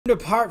To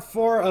part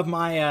 4 of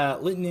my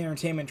Litton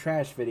Entertainment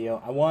Trash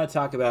video, I want to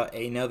talk about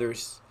another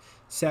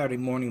Saturday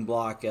morning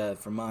block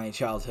from my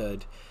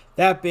childhood.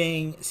 That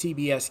being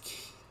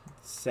CBS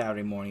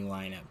Saturday morning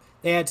lineup.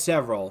 They had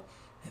several.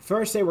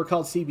 First, they were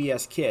called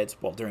CBS Kids.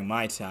 Well, during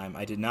my time,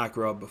 I did not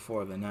grow up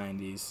before the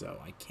 90s,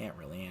 so I can't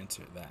really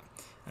answer that.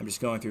 I'm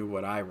just going through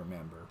what I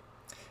remember.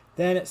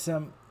 Then, at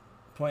some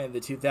point in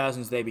the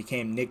 2000s, they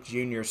became Nick Jr. /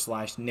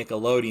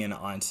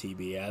 Nickelodeon on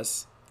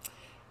CBS.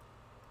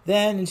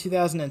 Then, in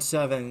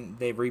 2007,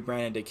 they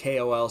rebranded to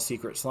KOL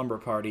Secret Slumber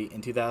Party.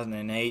 In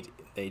 2008,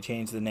 they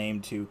changed the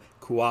name to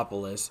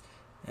Koopolis.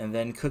 And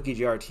then Cookie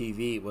Jar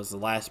TV was the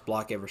last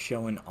block ever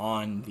shown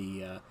on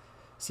the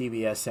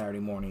CBS Saturday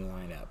morning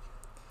lineup.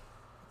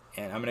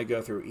 And I'm going to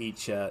go through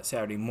each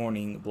Saturday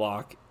morning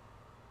block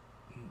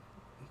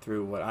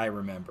through what I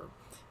remember.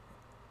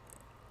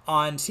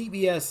 On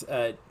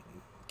CBS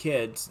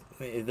Kids,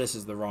 this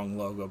is the wrong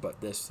logo,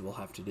 but this will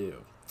have to do.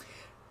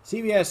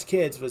 CBS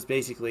Kids was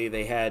basically,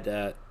 they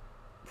had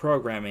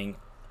programming.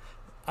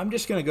 I'm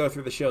just going to go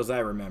through the shows I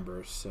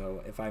remember,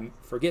 so if I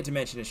forget to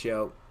mention a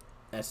show,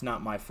 that's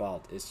not my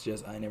fault. It's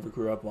just I never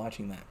grew up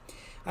watching that.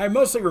 I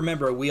mostly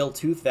remember Wheel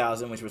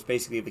 2000, which was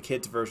basically the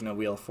kids' version of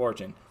Wheel of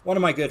Fortune. One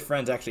of my good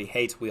friends actually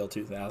hates Wheel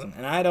 2000,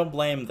 and I don't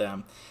blame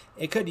them.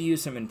 It could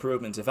use some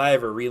improvements. If I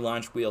ever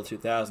relaunched Wheel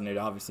 2000, it would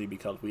obviously be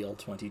called Wheel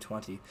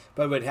 2020,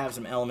 but it would have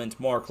some elements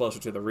more closer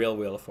to the real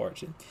Wheel of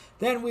Fortune.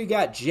 Then we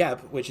got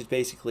Jep, which is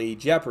basically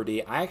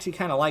Jeopardy. I actually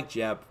kind of like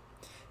Jep.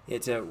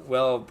 It's a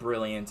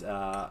brilliant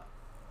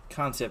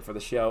concept for the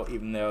show,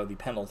 even though the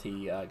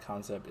penalty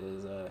concept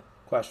is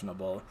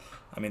questionable.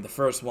 I mean, the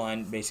first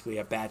one, basically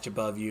a batch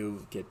above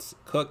you gets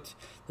cooked.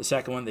 The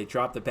second one, they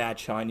drop the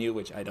batch on you,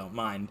 which I don't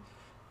mind.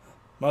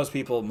 Most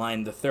people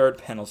mind the third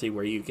penalty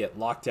where you get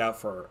locked out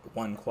for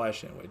one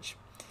question, which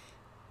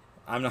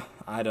I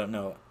don't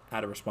know how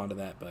to respond to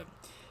that, but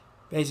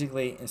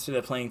basically, instead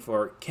of playing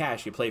for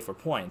cash, you play for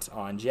points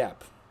on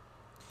Jep.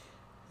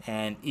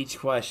 And each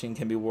question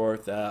can be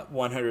worth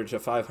 100 to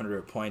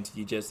 500 points.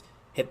 You just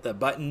hit the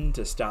button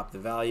to stop the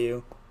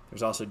value.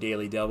 There's also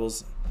daily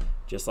doubles,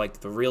 just like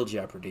the real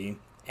Jeopardy.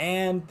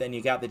 And then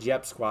you got the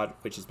Jep Squad,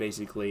 which is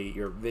basically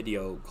your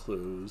video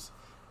clues,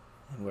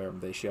 where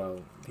they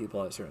show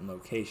people at a certain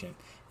location.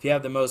 If you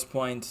have the most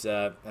points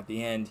at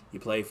the end, you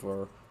play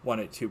for 1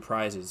 or 2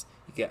 prizes.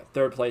 You get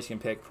third place can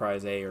pick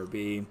prize A or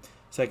B.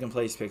 Second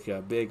place pick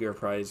a bigger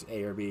prize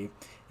A or B.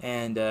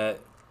 And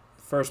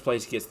first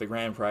place gets the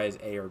grand prize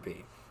A or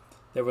B.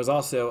 There was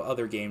also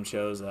other game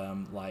shows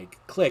like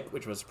Click,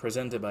 which was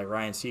presented by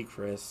Ryan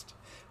Seacrest,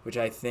 which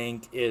I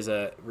think is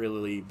a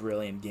really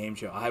brilliant game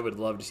show. I would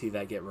love to see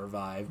that get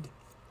revived,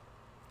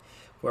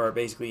 where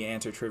basically you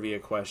answer trivia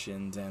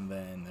questions and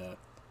then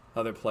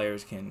other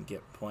players can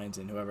get points,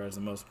 and whoever has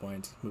the most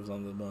points moves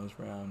on to the bonus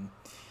round.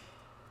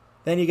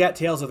 Then you got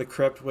Tales of the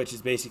Crypt, which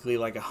is basically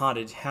like a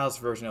haunted house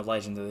version of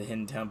Legends of the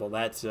Hidden Temple.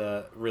 That's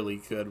a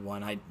really good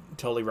one. I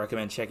totally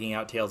recommend checking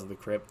out Tales of the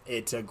Crypt.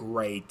 It's a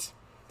great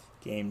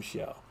game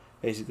show.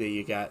 Basically,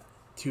 you got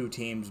 2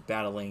 teams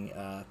battling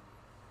a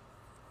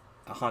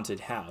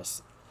haunted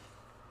house.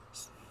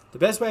 The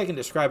best way I can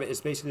describe it is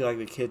basically like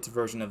the kids'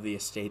 version of The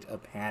Estate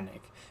of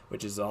Panic,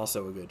 which is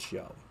also a good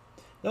show.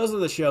 Those are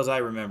the shows I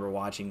remember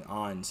watching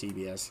on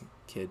CBS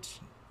Kids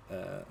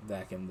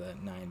back in the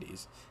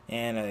 90s,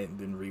 and I've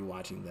been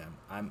rewatching them.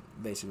 I'm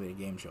basically a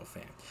game show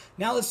fan.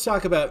 Now let's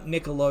talk about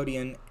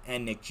Nickelodeon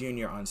and Nick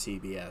Jr. on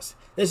CBS.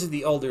 This is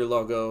the older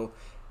logo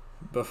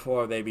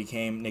before they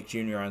became Nick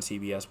Jr. on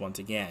CBS once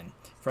again.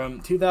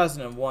 From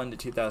 2001 to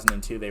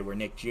 2002, they were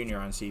Nick Jr.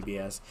 on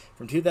CBS.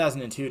 From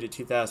 2002 to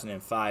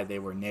 2005, they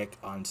were Nick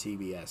on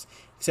CBS.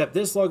 Except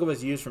this logo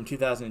was used from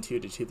 2002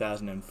 to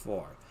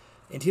 2004.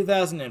 In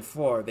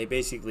 2004, they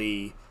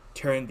basically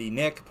turned the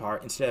Nick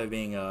part, instead of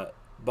being a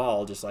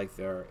ball, just like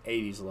their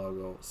 80s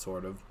logo,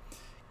 sort of,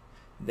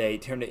 they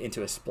turned it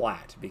into a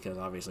splat, because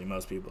obviously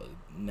most people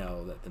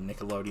know that the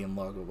Nickelodeon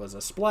logo was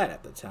a splat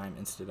at the time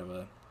instead of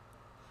a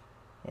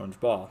orange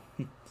ball.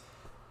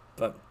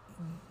 But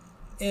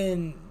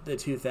in the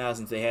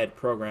 2000s, they had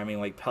programming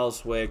like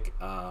Pelswick,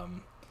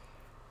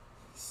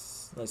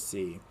 let's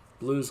see,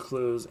 Blue's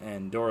Clues,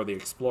 and Dora the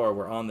Explorer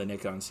were on the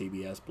Nick on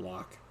CBS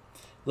block.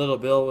 Little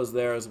Bill was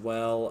there as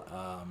well.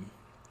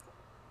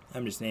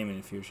 I'm just naming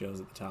a few shows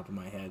at the top of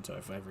my head, so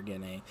if I forget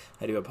any,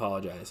 I do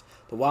apologize.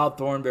 The Wild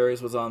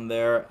Thornberrys was on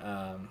there.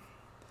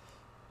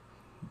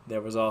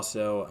 There was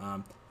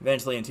also,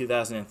 eventually in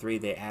 2003,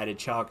 they added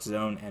Chalk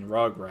Zone and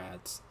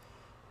Rugrats.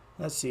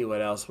 Let's see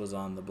what else was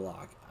on the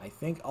block. I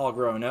think All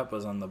Grown Up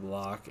was on the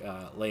block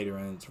later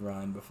in its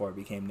run before it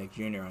became Nick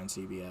Jr. on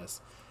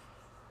CBS.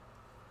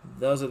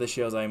 Those are the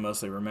shows I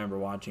mostly remember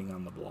watching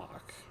on the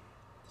block.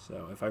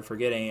 So if I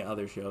forget any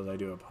other shows, I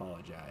do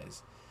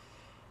apologize.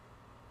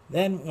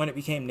 Then when it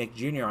became Nick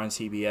Jr. on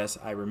CBS,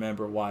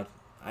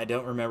 I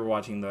don't remember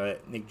watching the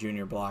Nick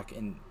Jr. block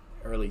in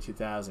early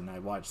 2000. I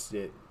watched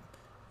it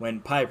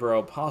when Piper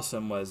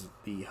Opossum was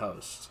the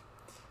host.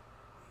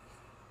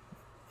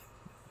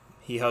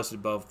 He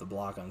hosted both the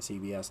block on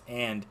CBS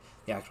and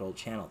the actual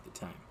channel at the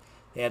time.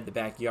 They had the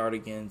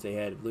Backyardigans, they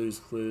had Blue's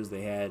Clues,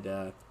 they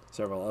had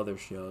several other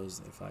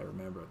shows, if I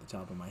remember at the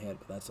top of my head,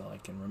 but that's all I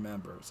can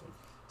remember, so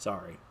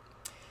sorry.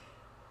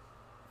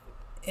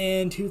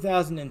 In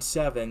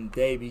 2007,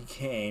 they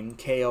became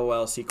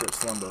KOL Secret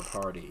Slumber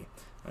Party.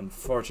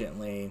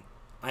 Unfortunately,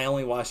 I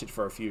only watched it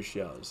for a few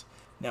shows.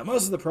 Now,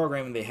 most of the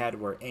programming they had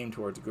were aimed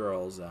towards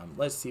girls.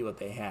 Let's see what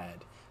they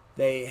had.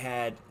 They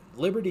had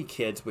Liberty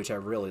Kids, which I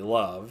really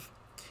love.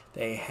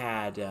 They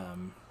had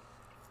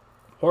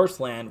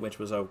Horseland, which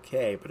was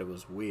okay, but it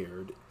was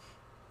weird.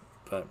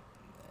 But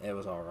it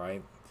was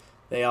alright.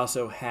 They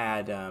also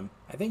had, I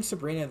think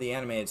Sabrina the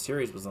Animated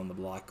Series was on the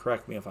block.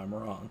 Correct me if I'm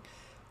wrong.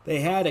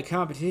 They had a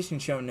competition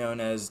show known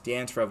as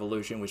Dance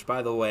Revolution, which,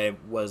 by the way,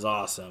 was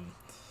awesome.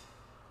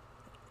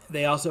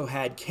 They also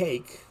had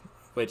Cake,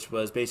 which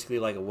was basically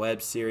like a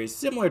web series,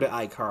 similar to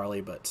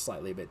iCarly, but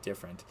slightly a bit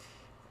different.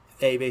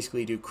 They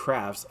basically do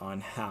crafts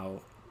on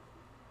how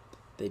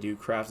they do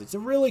crafts. It's a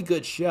really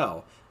good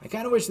show. I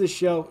kind of wish this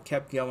show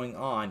kept going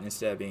on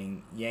instead of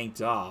being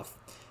yanked off.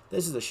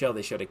 This is a show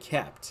they should have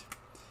kept.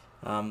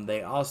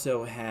 They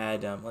also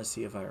had, let's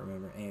see if I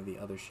remember any of the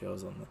other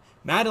shows on the...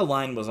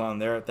 Madeline was on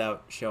there.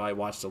 That show I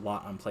watched a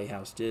lot on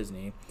Playhouse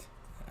Disney.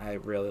 I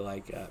really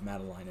like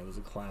Madeline. It was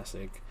a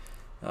classic.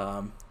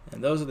 And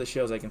those are the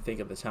shows I can think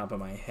of at the top of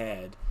my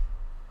head.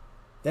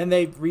 Then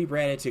they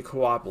rebranded to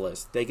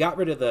Coopolis. They got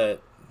rid of the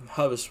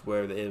host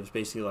where it was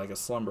basically like a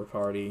slumber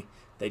party.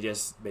 They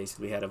just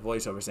basically had a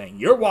voiceover saying,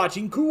 "You're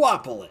watching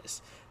Coopolis."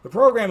 The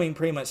programming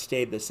pretty much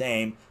stayed the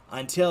same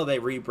until they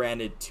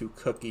rebranded to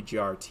Cookie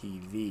Jar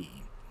TV.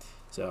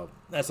 So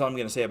that's all I'm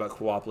going to say about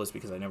Coopolis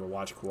because I never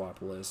watched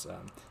Coopolis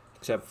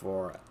except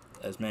for,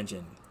 as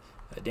mentioned,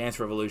 Dance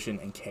Revolution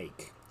and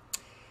Cake.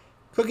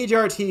 Cookie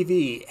Jar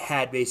TV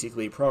had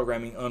basically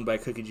programming owned by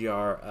Cookie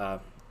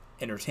Jar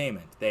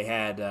Entertainment. They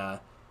had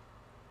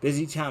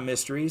Busy Town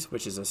Mysteries,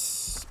 which is a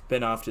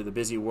spin-off to the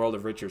Busy World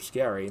of Richard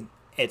Scarry.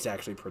 It's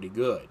actually pretty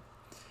good.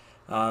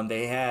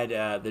 They had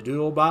the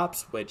Doodle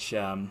Bops, which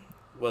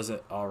was an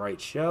alright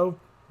show.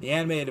 The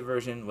animated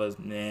version was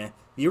meh.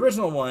 The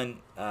original one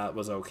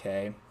was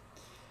okay.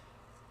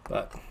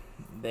 But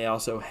they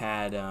also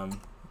had,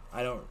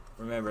 I don't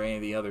remember any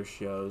of the other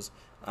shows.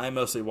 I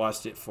mostly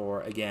watched it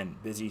for, again,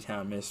 Busy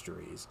Town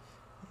Mysteries,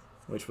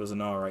 which was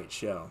an alright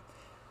show.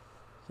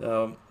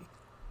 So,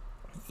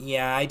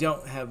 yeah, I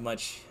don't have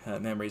much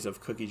memories of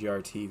Cookie Jar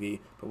TV,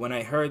 but when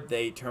I heard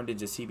they turned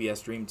into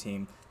CBS Dream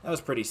Team, that was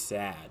pretty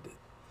sad.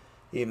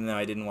 Even though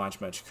I didn't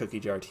watch much Cookie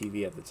Jar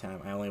TV at the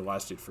time, I only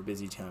watched it for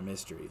Busy Town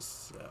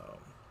Mysteries. So,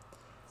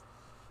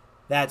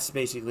 that's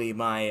basically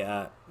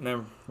my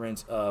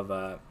remembrance of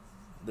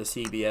the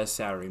CBS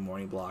Saturday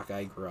morning block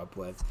I grew up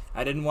with.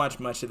 I didn't watch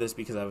much of this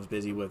because I was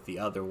busy with the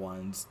other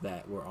ones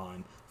that were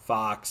on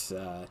Fox,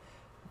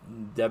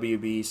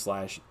 WB/CW,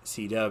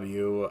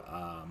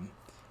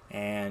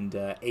 and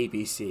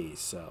ABC.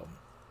 So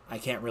I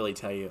can't really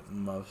tell you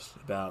most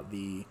about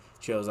the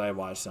shows I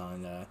watched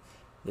on the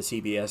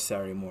CBS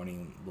Saturday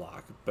morning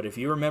block. But if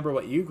you remember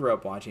what you grew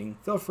up watching,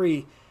 feel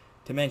free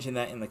to mention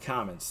that in the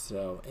comments.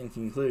 So in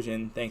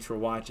conclusion, thanks for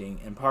watching.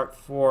 In part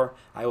 4,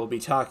 I will be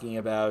talking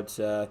about...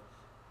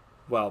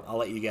 well, I'll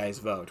let you guys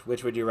vote.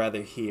 Which would you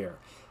rather hear?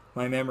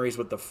 My memories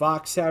with the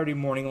Fox Saturday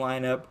morning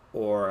lineup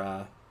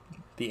or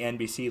the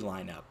NBC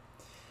lineup?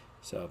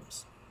 So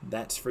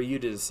that's for you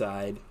to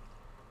decide.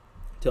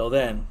 Till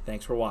then,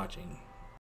 thanks for watching.